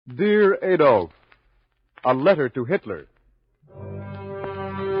Dear Adolf, a letter to Hitler.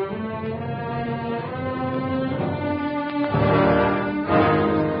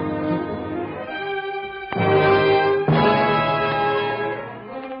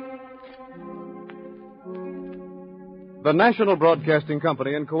 The National Broadcasting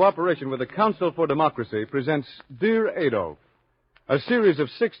Company, in cooperation with the Council for Democracy, presents Dear Adolf, a series of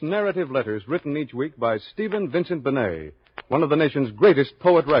 6 narrative letters written each week by Stephen Vincent Benet, one of the nation's greatest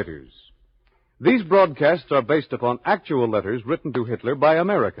poet-writers. These broadcasts are based upon actual letters written to Hitler by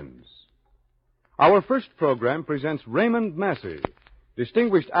Americans. Our first program presents Raymond Massey,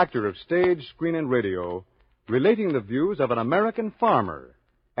 distinguished actor of stage, screen, and radio, relating the views of an American farmer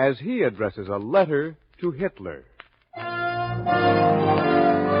as he addresses a letter to Hitler.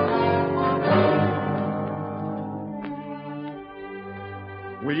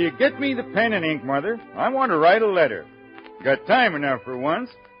 Will you get me the pen and ink, Mother? I want to write a letter. Got time enough for once.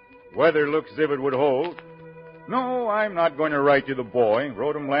 Weather looks as if it would hold. No, I'm not going to write to the boy.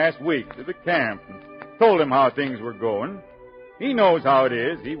 Wrote him last week to the camp and told him how things were going. He knows how it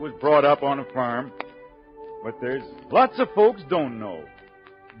is. He was brought up on a farm. But there's lots of folks don't know.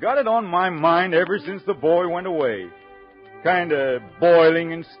 Got it on my mind ever since the boy went away. Kind of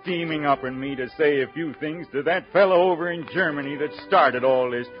boiling and steaming up in me to say a few things to that fellow over in Germany that started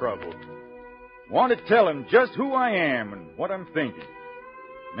all this trouble. Want to tell him just who I am and what I'm thinking.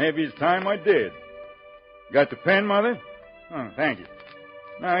 Maybe it's time I did. Got the pen, Mother? Oh, thank you.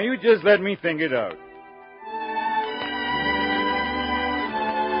 Now, you just let me think it out.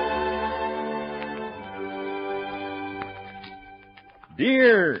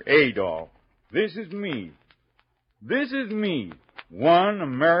 Dear Adolf, this is me. This is me, one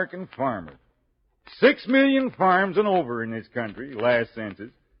American farmer. 6 million farms and over in this country, last census.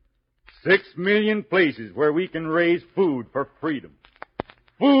 6 million places where we can raise food for freedom.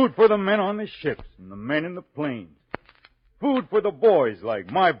 Food for the men on the ships and the men in the planes. Food for the boys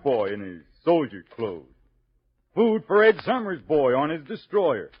like my boy in his soldier clothes. Food for Ed Summers' boy on his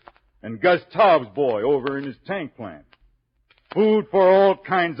destroyer and Gus Taub's boy over in his tank plant. Food for all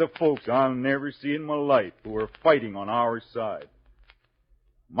kinds of folks I'll never see in my life who are fighting on our side.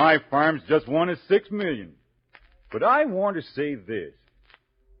 My farm's just one of 6 million. But I want to say this.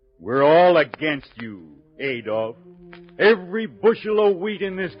 We're all against you, Adolf. Every bushel of wheat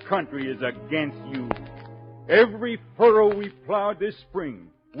in this country is against you. Every furrow we plowed this spring,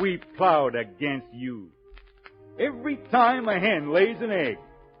 we plowed against you. Every time a hen lays an egg,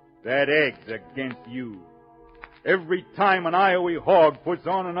 that egg's against you. Every time an Iowa hog puts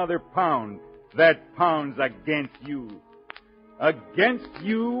on another pound, that pound's against you. Against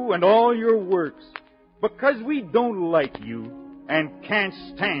you and all your works. Because we don't like you and can't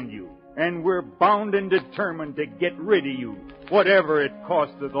stand you, and we're bound and determined to get rid of you, whatever it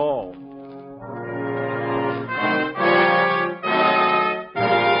costs us all.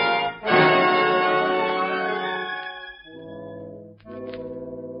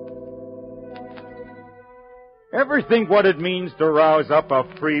 Ever think what it means to rouse up a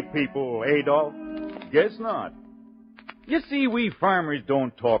free people, Adolf? Guess not. You see, we farmers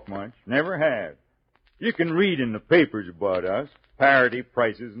don't talk much, never have. You can read in the papers about us, parity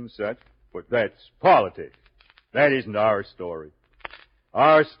prices and such, but that's politics. That isn't our story.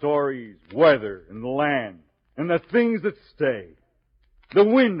 Our story's weather and the land and the things that stay. The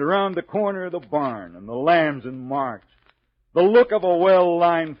wind around the corner of the barn and the lambs in March. The look of a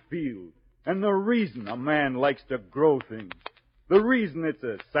well-lined field. And the reason a man likes to grow things. The reason it's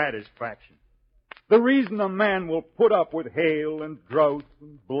a satisfaction. The reason a man will put up with hail and drought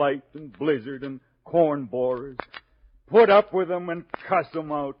and blight and blizzard and corn borers. Put up with them and cuss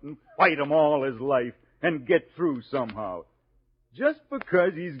them out and fight them all his life and get through somehow. Just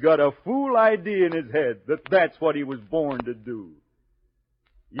because he's got a fool idea in his head that that's what he was born to do.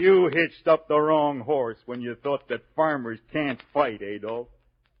 You hitched up the wrong horse when you thought that farmers can't fight, Adolf.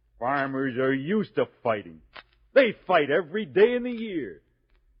 Farmers are used to fighting. They fight every day in the year.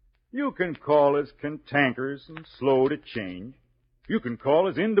 You can call us cantankerous and slow to change. You can call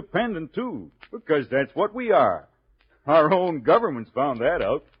us independent, too, because that's what we are. Our own government's found that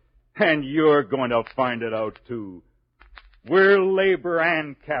out, and you're going to find it out, too. We're labor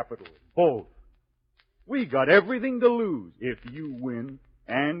and capital, both. We got everything to lose if you win,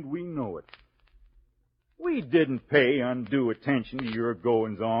 and we know it. We didn't pay undue attention to your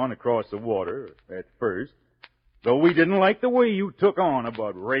goings-on across the water at first, though we didn't like the way you took on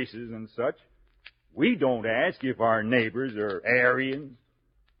about races and such. We don't ask if our neighbors are Aryans.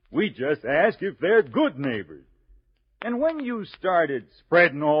 We just ask if they're good neighbors. And when you started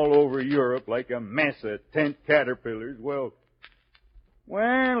spreading all over Europe like a mess of tent caterpillars, well,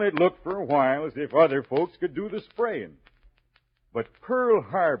 Well, it looked for a while as if other folks could do the spraying. But Pearl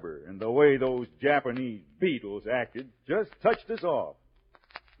Harbor and the way those Japanese beetles acted just touched us off.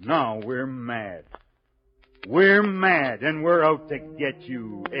 Now we're mad. We're mad, and we're out to get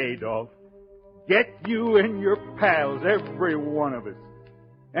you, Adolf. Get you and your pals, every one of us.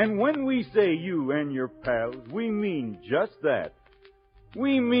 And when we say you and your pals, we mean just that.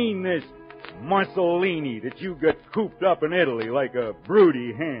 We mean this Mussolini that you got cooped up in Italy like a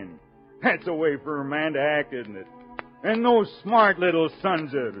broody hen. That's a way for a man to act, isn't it? And those smart little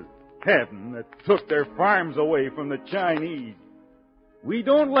sons of heaven that took their farms away from the Chinese. We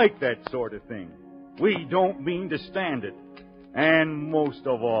don't like that sort of thing. We don't mean to stand it. And most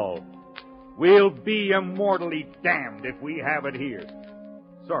of all, we'll be immortally damned if we have it here.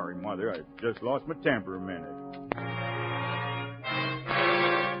 Sorry, Mother, I just lost my temper a minute.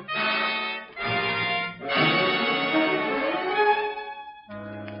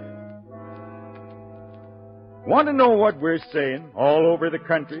 Want to know what we're saying all over the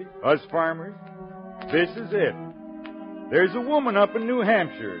country, us farmers? This is it. There's a woman up in New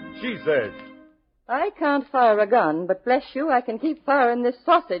Hampshire, and she says, I can't fire a gun, but bless you, I can keep firing this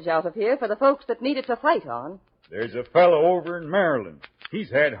sausage out of here for the folks that need it to fight on. There's a fellow over in Maryland. He's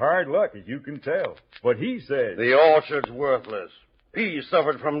had hard luck, as you can tell. But he says, the orchard's worthless. Peas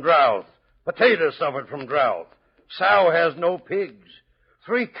suffered from drought. Potatoes suffered from drought. Sow has no pigs.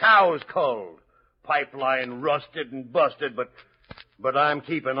 3 cows culled. Pipeline rusted and busted, but I'm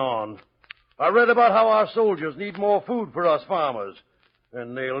keeping on. I read about how our soldiers need more food for us farmers,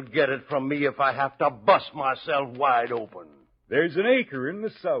 and they'll get it from me if I have to bust myself wide open. There's an acre in the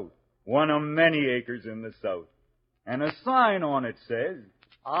South, one of many acres in the South, and a sign on it says,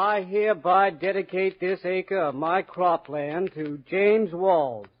 I hereby dedicate this acre of my cropland to James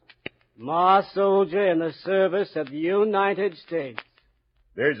Walls, my soldier in the service of the United States.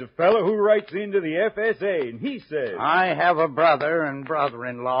 There's a fellow who writes into the FSA, and he says, I have a brother and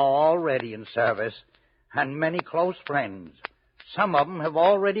brother-in-law already in service, and many close friends. Some of them have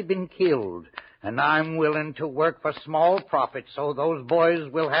already been killed, and I'm willing to work for small profit so those boys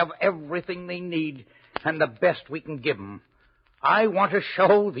will have everything they need and the best we can give them. I want to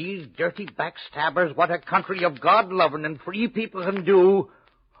show these dirty backstabbers what a country of God-loving and free people can do,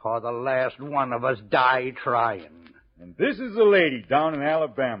 or the last one of us die trying. And this is a lady down in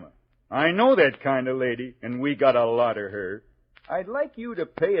Alabama. I know that kind of lady, and we got a lot of her. I'd like you to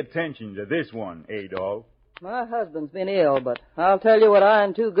pay attention to this one, Adolf. My husband's been ill, but I'll tell you what I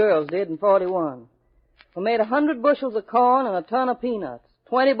and 2 girls did in 41. We made 100 bushels of corn and a ton of peanuts,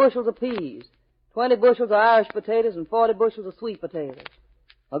 20 bushels of peas, 20 bushels of Irish potatoes, and 40 bushels of sweet potatoes.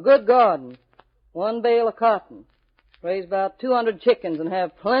 A good garden, 1 bale of cotton, raise about 200 chickens and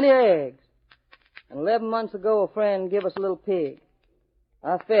have plenty of eggs. And 11 months ago, a friend gave us a little pig.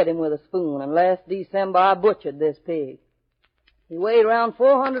 I fed him with a spoon, and last December I butchered this pig. He weighed around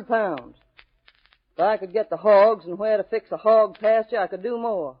 400 pounds. If I could get the hogs and where to fix a hog pasture, I could do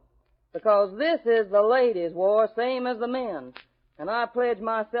more. Because this is the ladies' war, same as the men. And I pledge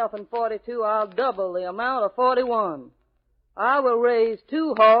myself in 42 I'll double the amount of 41. I will raise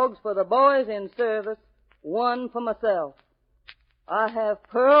 2 hogs for the boys in service, 1 for myself. I have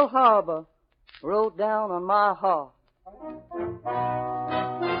Pearl Harbor wrote down on my heart.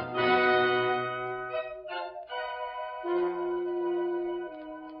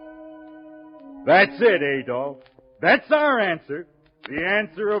 That's it, Adolf. That's our answer. The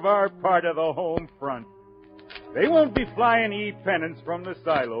answer of our part of the home front. They won't be flying e-pennants from the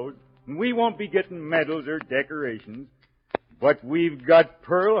silos, and we won't be getting medals or decorations. But we've got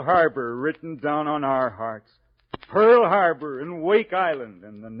Pearl Harbor written down on our hearts. Pearl Harbor and Wake Island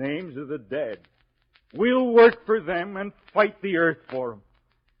and the names of the dead. We'll work for them and fight the earth for them.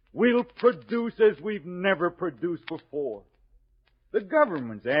 We'll produce as we've never produced before. The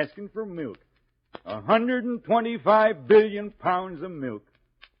government's asking for milk. 125 billion pounds of milk.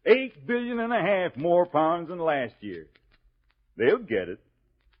 8 billion and a half more pounds than last year. They'll get it.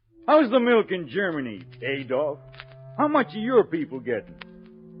 How's the milk in Germany, Adolf? How much are your people getting?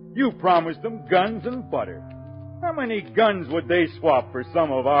 You promised them guns and butter. How many guns would they swap for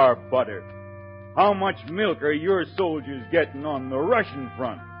some of our butter? How much milk are your soldiers getting on the Russian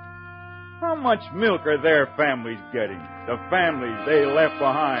front? How much milk are their families getting, the families they left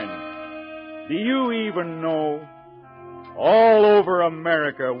behind? Do you even know? All over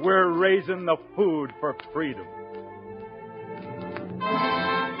America, we're raising the food for freedom.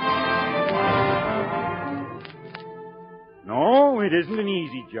 No, it isn't an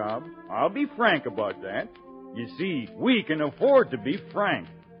easy job. I'll be frank about that. You see, we can afford to be frank.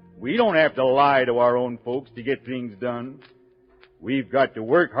 We don't have to lie to our own folks to get things done. We've got to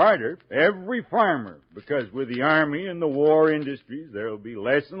work harder, every farmer, because with the Army and the war industries, there'll be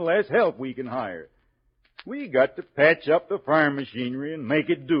less and less help we can hire. We got to patch up the farm machinery and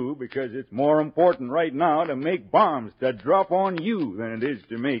make it do, because it's more important right now to make bombs to drop on you than it is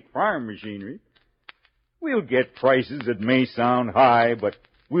to make farm machinery. We'll get prices that may sound high, but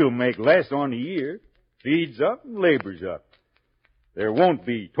we'll make less on the year. Feed's up and labor's up. There won't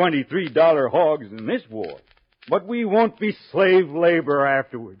be $23 hogs in this war, but we won't be slave labor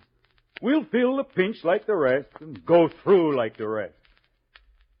afterwards. We'll feel the pinch like the rest and go through like the rest.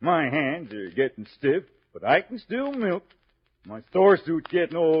 My hands are getting stiff, but I can still milk. My store suit's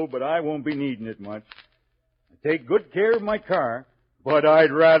getting old, but I won't be needing it much. I take good care of my car, but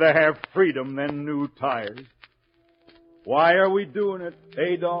I'd rather have freedom than new tires. Why are we doing it,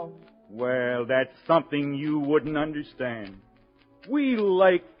 Adolf? Well, that's something you wouldn't understand. We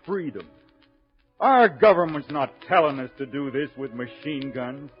like freedom. Our government's not telling us to do this with machine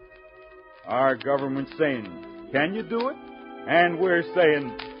guns. Our government's saying, can you do it? And we're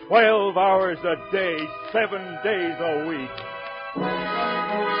saying 12 hours a day, 7 days a week.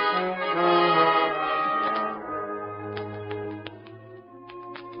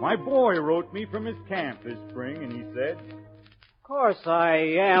 My boy wrote me from his camp this spring, and he said, Of course, I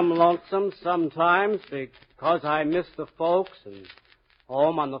am lonesome sometimes because I miss the folks and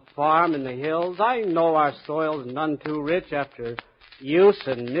home on the farm in the hills. I know our soil's none too rich after use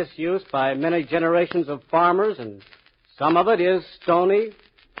and misuse by many generations of farmers, and some of it is stony.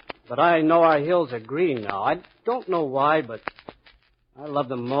 But I know our hills are green now. I don't know why, but I love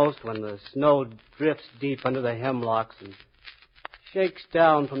them most when the snow drifts deep under the hemlocks and shakes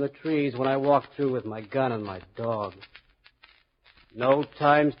down from the trees when I walk through with my gun and my dog. No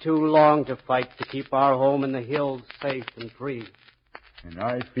time's too long to fight to keep our home in the hills safe and free. And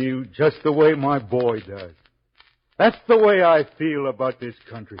I feel just the way my boy does. That's the way I feel about this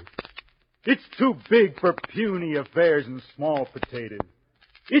country. It's too big for puny affairs and small potatoes.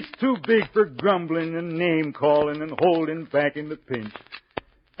 It's too big for grumbling and name-calling and holding back in the pinch.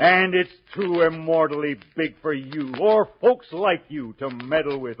 And it's too immortally big for you or folks like you to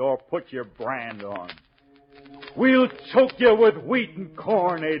meddle with or put your brand on. We'll choke you with wheat and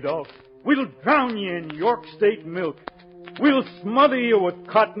corn, Adolf. We'll drown you in York State milk. We'll smother you with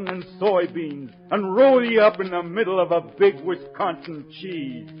cotton and soybeans and roll you up in the middle of a big Wisconsin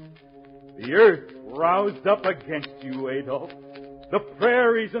cheese. The earth roused up against you, Adolf. The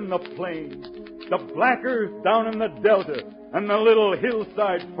prairies and the plains, the black earth down in the delta, and the little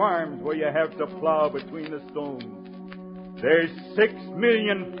hillside farms where you have to plow between the stones. There's 6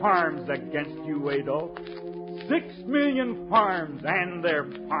 million farms against you, Adolf. 6 million farms and their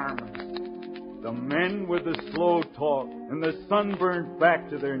farmers. The men with the slow talk and the sunburned back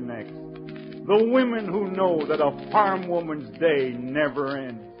to their necks. The women who know that a farm woman's day never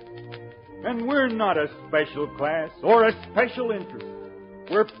ends. And we're not a special class or a special interest.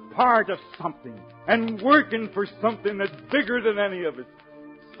 We're part of something and working for something that's bigger than any of us.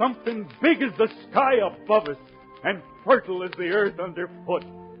 Something big as the sky above us and fertile as the earth underfoot.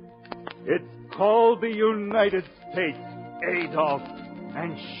 It's called the United States, Adolf,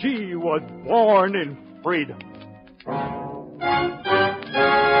 and she was born in freedom.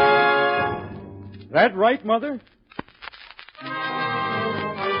 That right, Mother?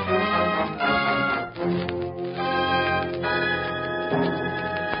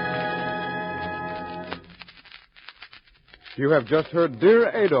 You have just heard Dear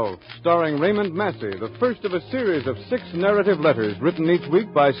Adolf, starring Raymond Massey, the first of a series of 6 narrative letters written each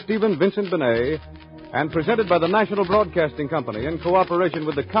week by Stephen Vincent Benet and presented by the National Broadcasting Company in cooperation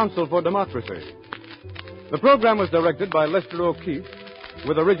with the Council for Democracy. The program was directed by Lester O'Keefe,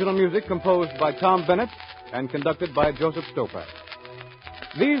 with original music composed by Tom Bennett and conducted by Joseph Stopak.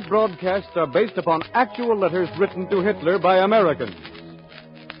 These broadcasts are based upon actual letters written to Hitler by Americans.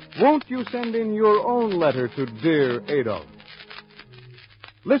 Won't you send in your own letter to Dear Adolf?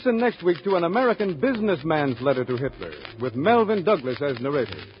 Listen next week to an American businessman's letter to Hitler, with Melvin Douglas as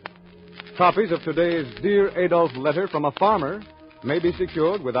narrator. Copies of today's Dear Adolf letter from a farmer may be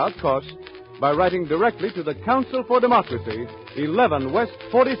secured without cost by writing directly to the Council for Democracy, 11 West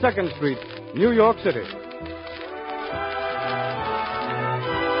 42nd Street, New York City.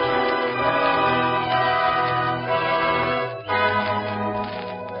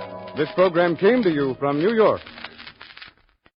 This program came to you from New York.